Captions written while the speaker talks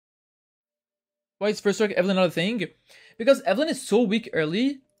Why is first strike Evelynn not a thing? Because Evelynn is so weak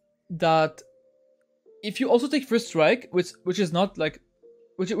early that if you also take first strike, which is not like,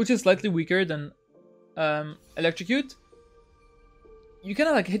 which is slightly weaker than electrocute, you kind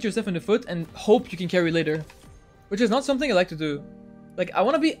of like hit yourself in the foot and hope you can carry later, which is not something I like to do. Like, I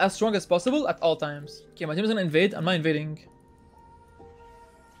want to be as strong as possible at all times. Okay, my team is gonna invade. I'm not invading.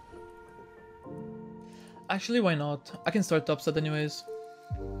 Actually, why not? I can start topside anyways.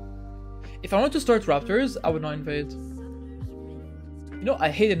 If I wanted to start Raptors, I would not invade. You know, I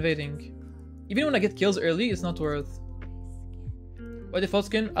hate invading. Even when I get kills early, it's not worth. Why default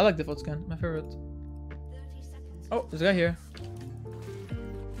skin? I like default skin. My favorite. Oh, there's a guy here.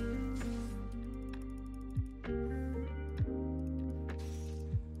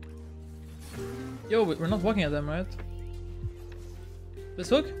 Yo, we're not walking at them, right? This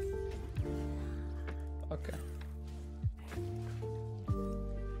hook? Okay.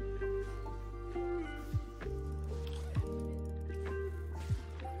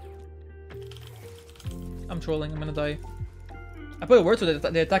 I'm trolling, I'm gonna die. I put a word so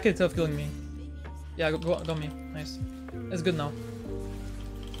that they attack it instead of killing me. Yeah, go me. Nice. It's good now.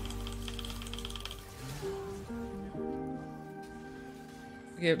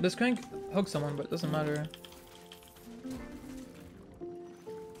 Okay, this crank hook someone, but it doesn't matter.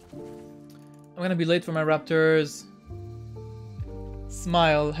 I'm gonna be late for my raptors.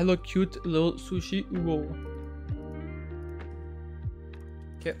 Smile. Hello, cute little sushi. Whoa.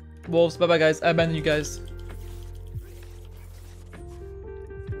 Okay, wolves. Bye bye, guys. I abandon you guys.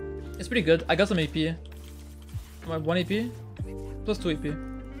 It's pretty good. I got some AP. My 1 AP plus 2 AP.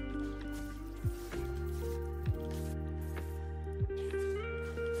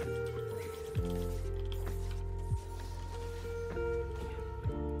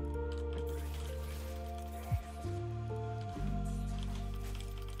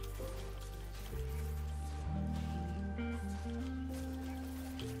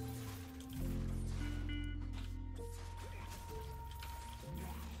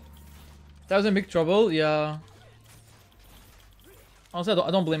 That was in big trouble, yeah. Honestly,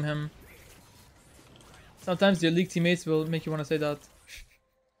 I don't blame him. Sometimes your league teammates will make you want to say that.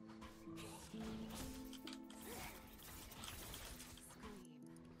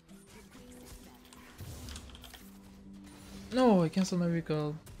 No, I canceled my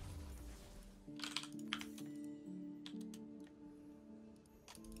recall.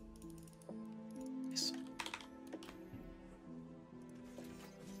 Yes.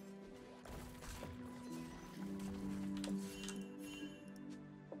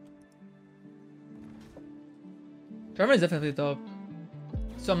 Trevor is definitely top.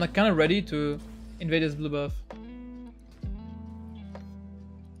 So I'm like kind of ready to invade his blue buff.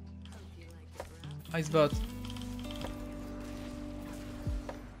 Ice bot.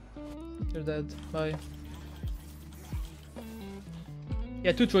 You're dead. Bye.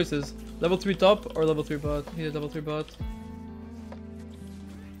 Yeah, 2 choices. Level 3 top or level 3 bot. He did level 3 bot.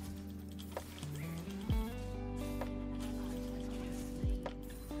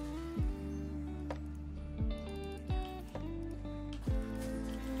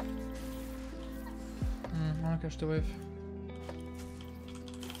 I wanna catch the wave.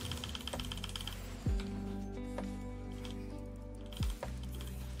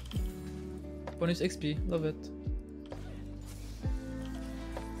 Bonus XP, love it.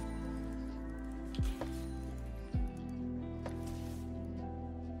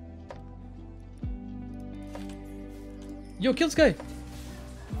 Yo, kill this guy!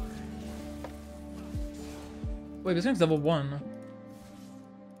 Wait, this guy's level 1.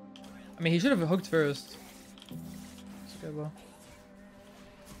 I mean, he should have hooked first. Okay, well.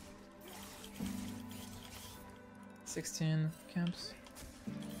 16 camps.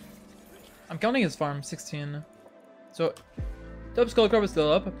 I'm counting his farm, 16. So, top Skull Crab is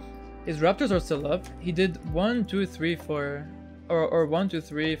still up. His Raptors are still up. He did 1, 2, 3, 4. Or 1, 2,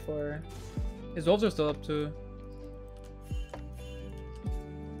 3, 4. His Wolves are still up too.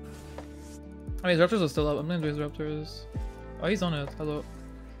 I mean, his Raptors are still up. I'm gonna do his Raptors. Oh, he's on it. Hello.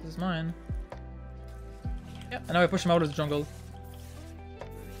 This is mine. Yeah, and now I push him out of the jungle.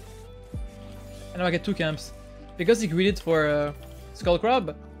 And now I get 2 camps. Because he greeted for Skull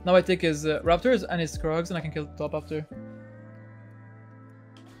Crab, now I take his Raptors and his Krogs and I can kill the top after.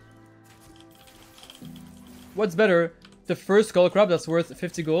 What's better? The first Skull Crab that's worth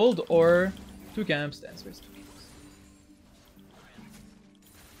 50 gold or 2 camps? The answer is 2 camps.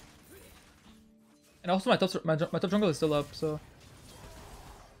 And also my top jungle is still up, so...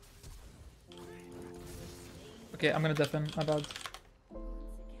 Okay, I'm gonna deafen, my bad.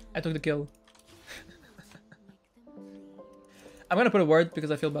 I took the kill. I'm gonna put a ward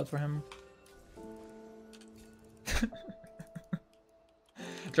because I feel bad for him.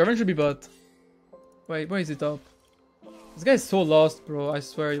 Jarvan should be bot. Wait, why is he top? This guy is so lost, bro. I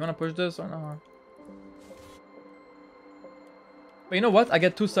swear. You wanna push this or not? But you know what? I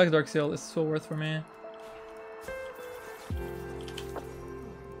get 2 stacks Dark Seal. It's so worth for me.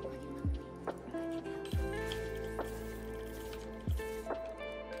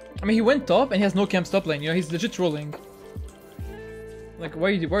 I mean, he went top and he has no camps top lane. You know, he's legit trolling. Like, why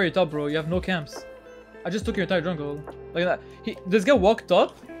are you top, bro? You have no camps. I just took your entire jungle. Like that. This guy walked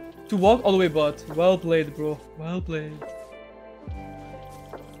top to walk all the way bot. Well played, bro. Well played.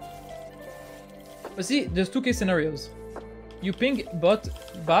 But see, there's 2 case scenarios. You ping bot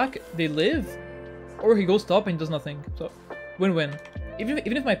back, they live, or he goes top and does nothing. So, win-win. Even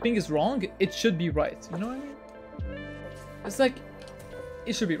if my ping is wrong, it should be right. You know what I mean? It's like,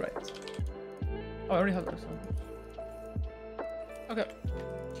 it should be right. Oh, I already have this one. Okay.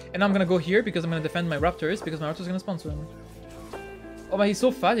 And I'm gonna go here because I'm gonna defend my raptors, because my raptors are gonna spawn soon. Oh, but he's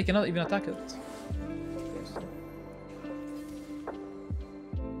so fat, he cannot even attack it.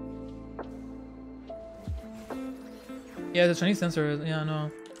 Yeah, the Chinese sensor. Yeah, no.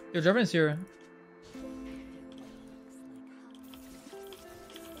 Your Jarvan is here.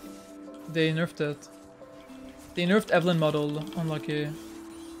 They nerfed it. They nerfed Evelynn model. Unlucky.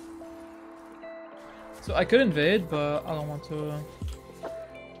 So I could invade, but I don't want to.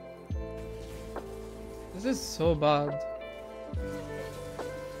 This is so bad.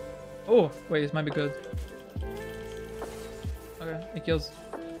 Oh, wait, this might be good. Okay, it kills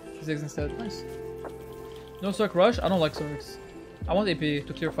Ziggs instead. Nice. No Sork rush? I don't like Sorks. I want AP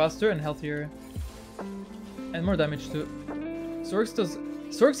to clear faster and healthier. And more damage too.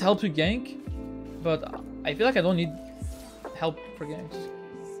 Sorks help to gank, but I feel like I don't need help for ganks.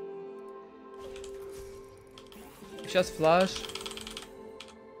 She has flash.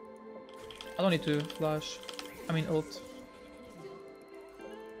 I don't need to flash. I mean ult.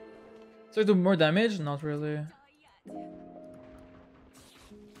 So I do more damage? Not really.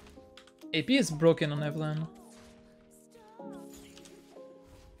 AP is broken on Evelynn.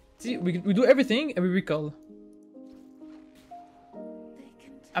 See, we do everything and we recall.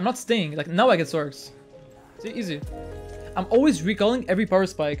 I'm not staying. Like, now I get Sorks. See, easy. I'm always recalling every power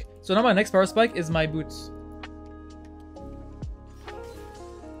spike. So now my next power spike is my boots.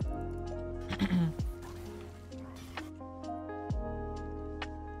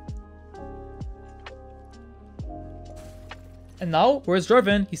 And now, where's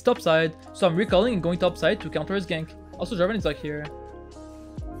Jarvan? He's topside, so I'm recalling and going topside to counter his gank. Also, Jarvan is like here.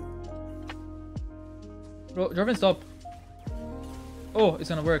 Bro, Jarvan's top. Oh, it's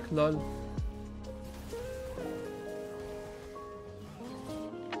gonna work, lol.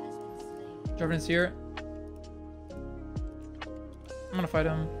 Jarvan's here. I'm gonna fight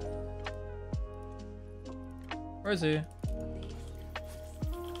him. Where is he?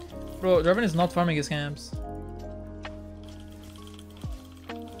 Bro, Jarvan is not farming his camps.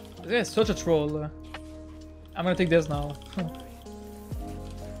 This guy is such a troll. I'm gonna take this now.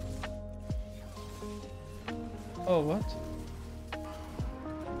 Oh, what?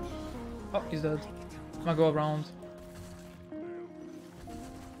 Oh, he's dead. I'm gonna go around.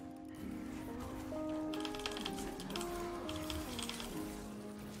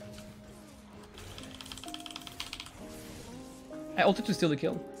 I ulted to steal the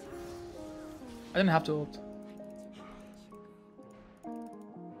kill. I didn't have to ult.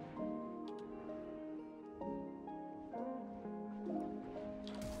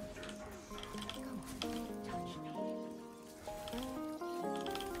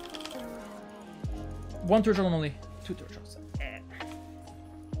 One turtle only. 2 turtles.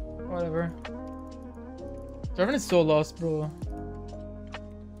 Whatever. Jarvan is so lost, bro.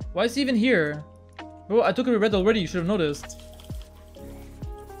 Why is he even here? Bro, I took a red already, you should have noticed.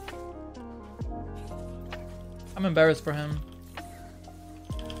 I'm embarrassed for him.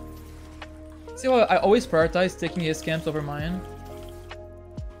 See how I always prioritize taking his camps over mine?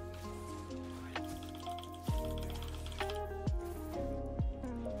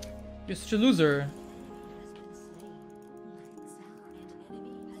 You're such a loser.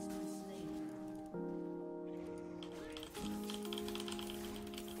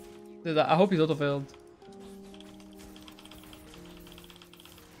 Dude, I hope he's auto-failed.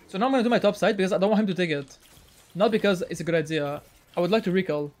 So now I'm gonna do my top side because I don't want him to take it. Not because it's a good idea. I would like to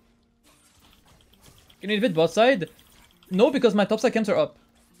recall. Can you invade bot side? No, because my top side camps are up.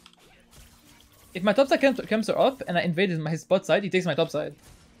 If my top side camps are up and I invade his bot side, he takes my top side.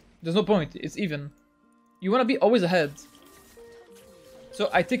 There's no point. It's even. You wanna be always ahead.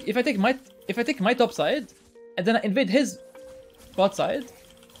 So if I take my top side and then I invade his bot side,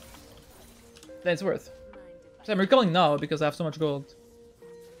 then it's worth. So I'm recalling now because I have so much gold.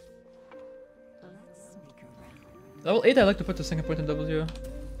 Level 8 I like to put the second point in W.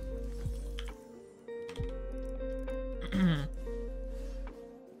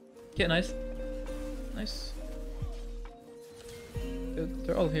 Okay, nice. Nice.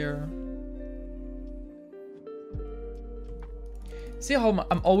 They're all here. See how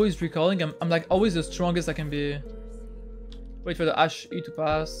I'm always recalling? I'm like always the strongest I can be. Wait for the Ash E to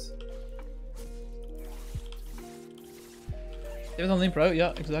pass. There's on limp, right?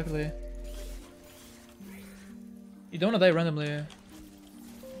 Yeah, exactly. You don't wanna die randomly.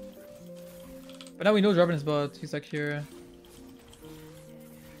 But now we know Jarvan is bot. He's like here.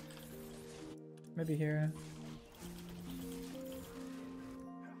 Maybe here.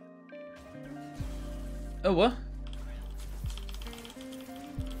 Oh, what?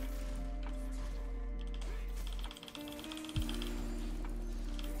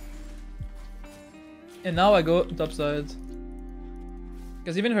 And now I go top side.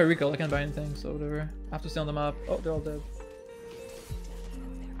 Because even if I recall, I can't buy anything, so whatever. I have to stay on the map. Oh, they're all dead.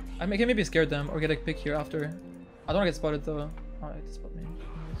 I can maybe scare them or get a pick here after. I don't want to get spotted though. Oh, they spot me.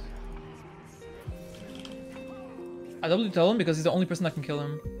 I double Talon because he's the only person that can kill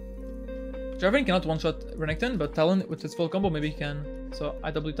him. Jarvan cannot one-shot Renekton, but Talon with his full combo maybe he can. So I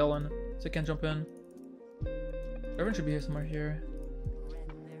double Talon, so he can jump in. Jarvan should be here somewhere here.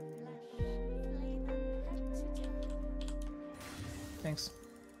 Thanks.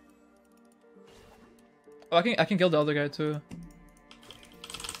 Oh, I can kill the other guy too.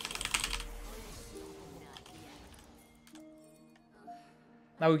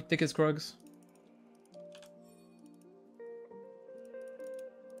 Now we take his Krugs.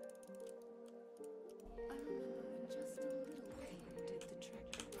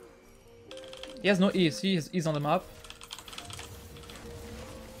 He has no E, see his E's on the map.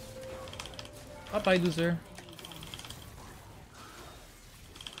 Bye, loser.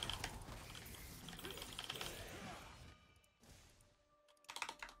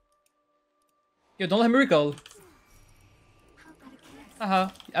 Yo, don't let him recall. Haha,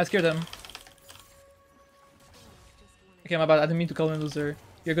 I scared him. Okay, my bad, I didn't mean to call him a loser.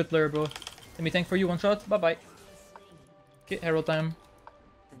 You're a good player, bro. Let me tank for you, one shot, bye bye. Okay, herald time.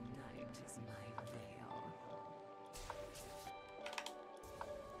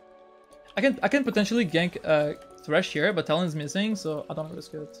 I can potentially gank Thresh here, but Talon's missing, so I don't want to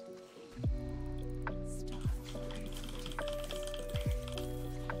risk it.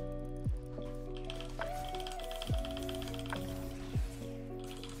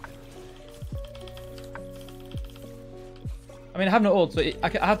 I mean, I have no ult, so I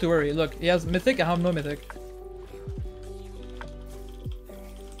have to worry. Look, he has mythic, I have no mythic.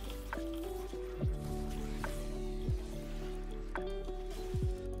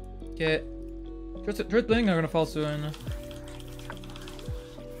 Okay. Turret bling are gonna fall soon.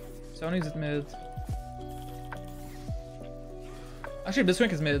 Sony's at mid. Actually,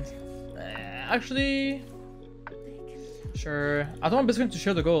 Blitzcrank is mid. Actually... Sure. I don't want Blitzcrank to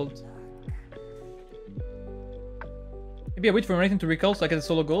share the gold. Maybe I wait for anything to recall so I get a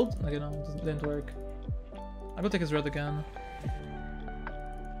solo gold? Okay, no, it didn't work. I'll go take his red again.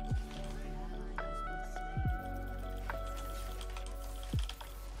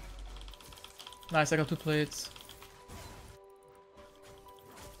 Nice, I got 2 plates.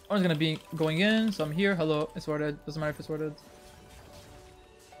 One's gonna be going in, so I'm here. Hello, it's warded. Doesn't matter if it's warded.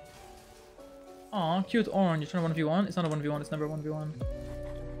 Aw, cute orange. You're trying to 1v1? It's not a 1v1, it's never a 1v1.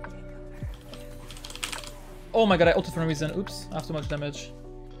 Oh my god, I ulted for no reason. Oops, I have too much damage.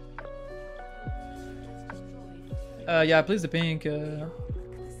 Yeah, please the pink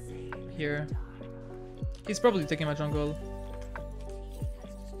here. He's probably taking my jungle.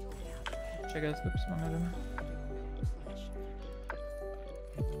 Check it. Oops, one minute.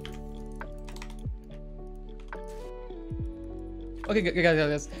 Okay,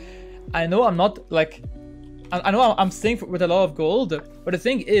 guys. I know I'm not like, I know I'm staying with a lot of gold, but the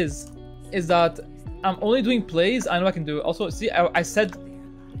thing is that I'm only doing plays I know I can do. Also, see, I said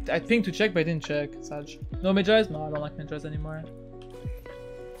I pinged to check, but I didn't check. Saj. No mid-rise? No, I don't like mid-rise anymore.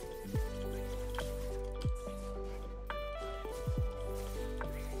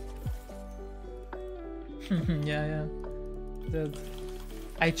 yeah. Dead.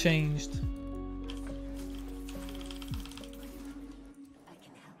 I changed.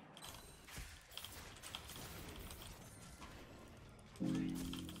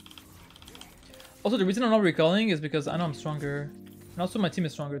 Also, the reason I'm not recalling is because I know I'm stronger. And also my team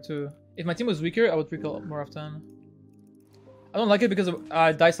is stronger too. If my team was weaker, I would recall more often. I don't like it because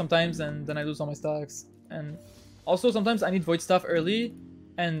I die sometimes and then I lose all my stacks. And also sometimes I need void stuff early,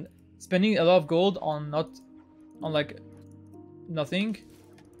 and spending a lot of gold on not on like nothing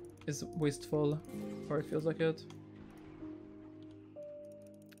is wasteful, or it feels like it.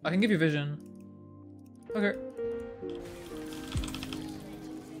 I can give you vision. Okay.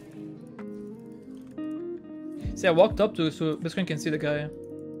 See, I walked up to so Biscreen can see the guy.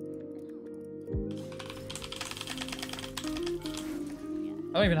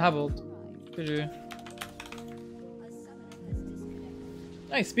 I don't even have ult. GG.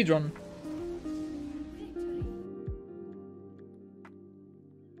 Nice, speedrun.